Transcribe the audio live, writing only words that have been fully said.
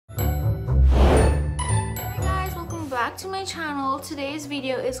back to my channel. Today's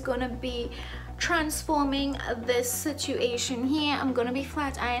video is gonna be transforming this situation here. I'm gonna be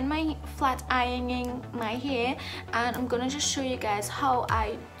flat ironing my hair, and I'm gonna just show you guys how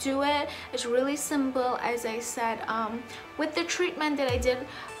I do it. It's really simple, as I said, with the treatment that I did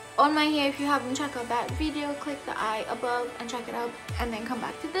on my hair. If you haven't checked out that video, click the eye above and check it out, and then come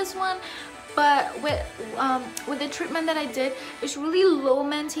back to this one. But with the treatment that I did, it's really low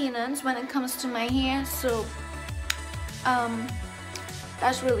maintenance when it comes to my hair, so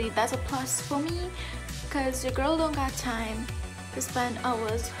that's a plus for me, because your girl don't got time to spend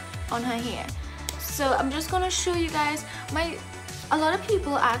hours on her hair. So I'm just gonna show you guys a lot of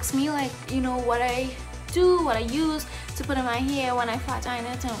people ask me, like, you know, what I do, what I use to put in my hair when I flat iron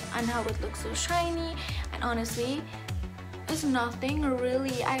it, and how it looks so shiny. And honestly, it's nothing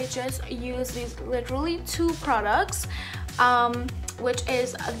really. I just use these literally two products, which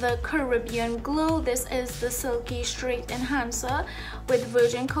is the Caribbean Glow. This is the Silky Straight Enhancer with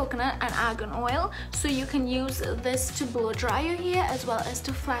virgin coconut and argan oil. So you can use this to blow dry your hair as well as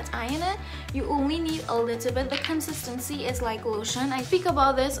to flat iron it. You only need a little bit. The consistency is like lotion. I speak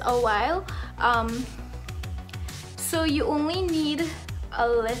about this a while. So you only need a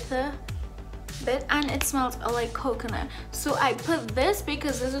little bit, and it smells like coconut. So I put this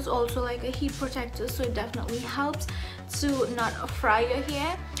because this is also like a heat protector, so it definitely helps to not fry your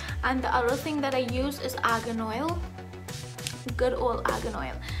hair. And the other thing that I use is argan oil, good old argan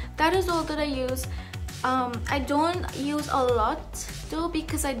oil. That is all that I use. I don't use a lot though,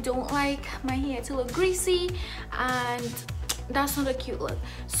 because I don't like my hair to look greasy, and that's not a cute look.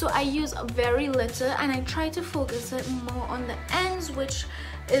 So I use very little, and I try to focus it more on the ends, which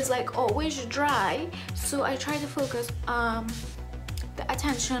is like always dry. So I try to focus the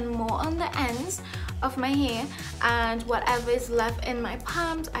attention more on the ends of my hair, and whatever is left in my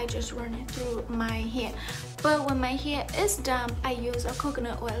palms, I just run it through my hair. But when my hair is damp, I use a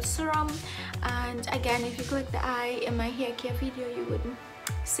coconut oil serum, and again, if you click the eye in my hair care video, you would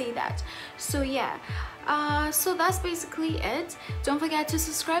see that. So yeah, so that's basically it. Don't forget to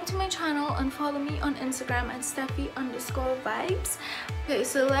subscribe to my channel and follow me on Instagram at Steffi_vibes. Okay,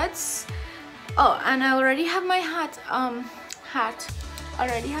 so let's, oh, and I already have my hot iron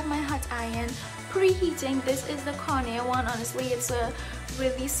preheating. This is the Conair one. Honestly, it's a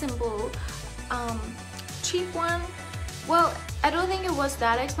really simple cheap one. Well, I don't think it was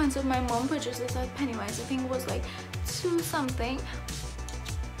that expensive. My mom purchased this at Pennywise. I think it was like $2 something.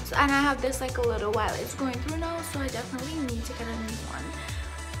 And I have this like a little while. It's going through now, so I definitely need to get a new one.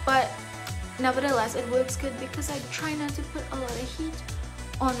 But nevertheless, it works good because I try not to put a lot of heat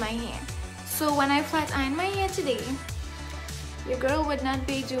on my hair. So when I flat iron my hair today, your girl would not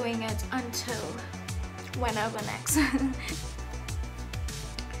be doing it until whenever next.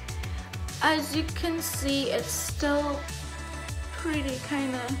 As you can see, it's still pretty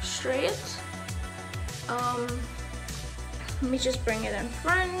kind of straight. Let me just bring it in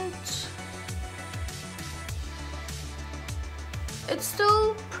front. It's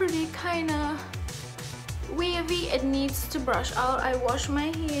still pretty kind of wavy. It needs to brush out. I washed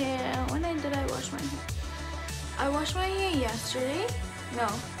my hair. When did I wash my hair? I washed my hair yesterday. No,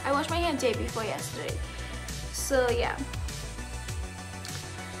 I washed my hair the day before yesterday. So yeah.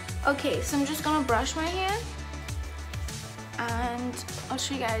 Okay, so I'm just gonna brush my hair, and I'll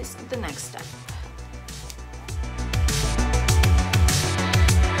show you guys the next step.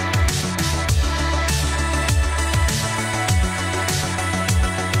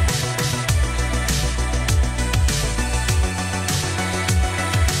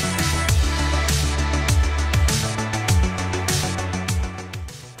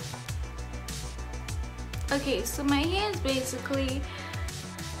 Okay, so my hair is basically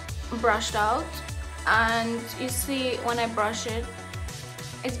brushed out, and you see when I brush it,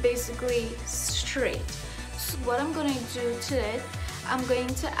 it's basically straight. So what I'm going to do to it, I'm going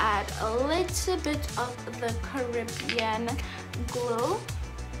to add a little bit of the Caribbean Glow,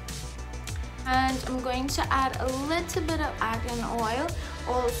 and I'm going to add a little bit of argan oil,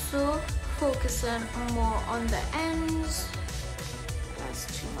 also focusing more on the ends. That's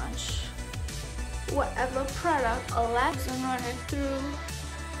too much. Whatever product left, and run it through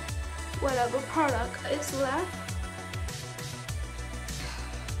whatever product is left.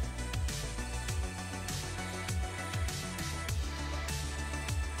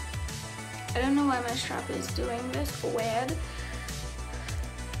 I don't know why my strap is doing this weird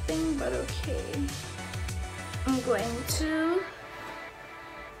thing, but okay. I'm going to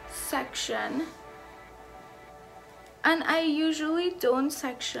section, and I usually don't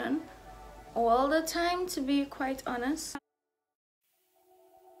section all the time, to be quite honest.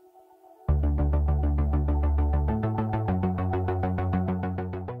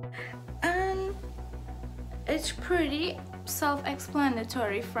 it's pretty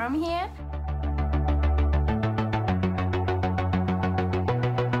self-explanatory from here.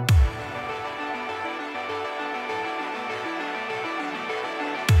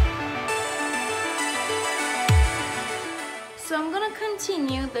 So I'm gonna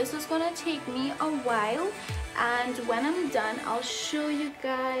continue. This is gonna take me a while, and when I'm done I'll show you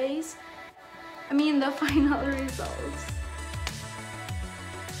guys, the final results.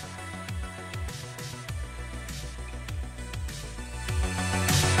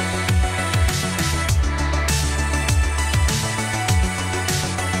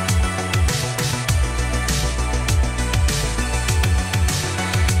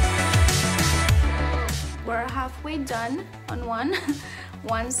 We're halfway done on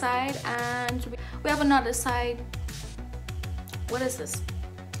one side, and we have another side. What is this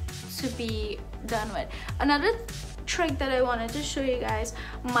to be done with? Another trick that I wanted to show you guys,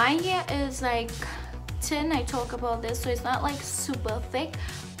 my hair is like thin. I talk about this, so it's not like super thick,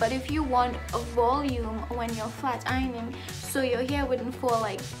 but if you want a volume when you're flat ironing, so your hair wouldn't fall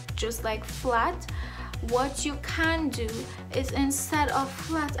like just like flat, what you can do is, instead of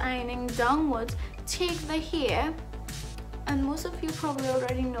flat ironing downwards, take the hair, and most of you probably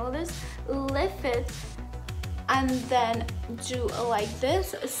already know this, lift it and then do like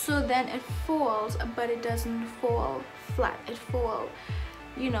this, so then it falls, but it doesn't fall flat, it falls,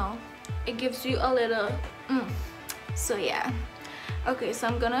 it gives you a little so yeah. Okay, so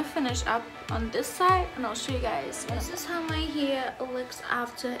I'm gonna finish up on this side and I'll show you guys. This is how my hair looks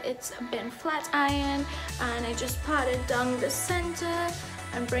after it's been flat ironed, and I just pat it down the center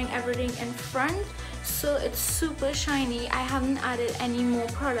and bring everything in front, so it's super shiny. I haven't added any more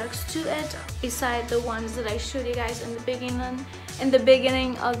products to it beside the ones that I showed you guys in the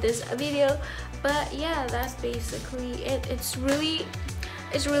beginning of this video. But yeah, that's basically it. It's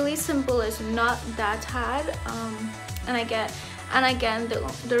really simple. It's not that hard. And again,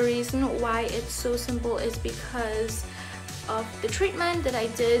 the reason why it's so simple is because of the treatment that I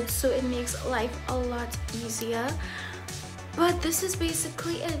did, so it makes life a lot easier. But this is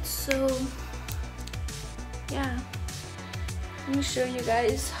basically it. So yeah, let me show you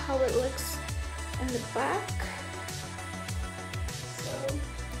guys how it looks in the back.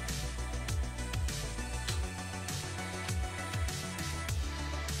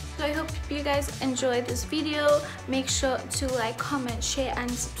 So I hope you guys enjoyed this video. Make sure to like, comment, share and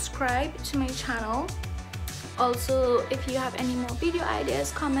subscribe to my channel. Also, if you have any more video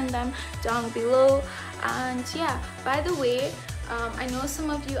ideas, comment them down below. And yeah, by the way, I know some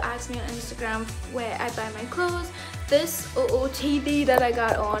of you asked me on Instagram where I buy my clothes. This OOTD that I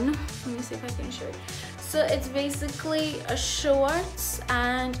got on, let me see if I can show it. So it's basically a shorts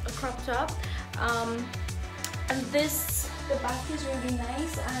and a crop top, and the back is really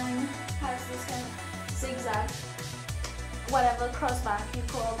nice and has this kind of zigzag, whatever crossback you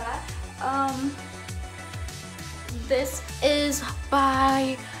call that. This is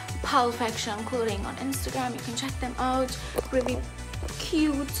by Perfection Clothing on Instagram. You can check them out. Really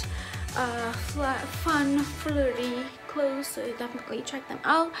cute, fun, flirty clothes, so definitely check them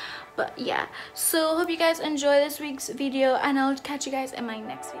out. But yeah, so hope you guys enjoy this week's video, and I'll catch you guys in my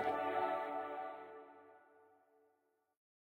next video.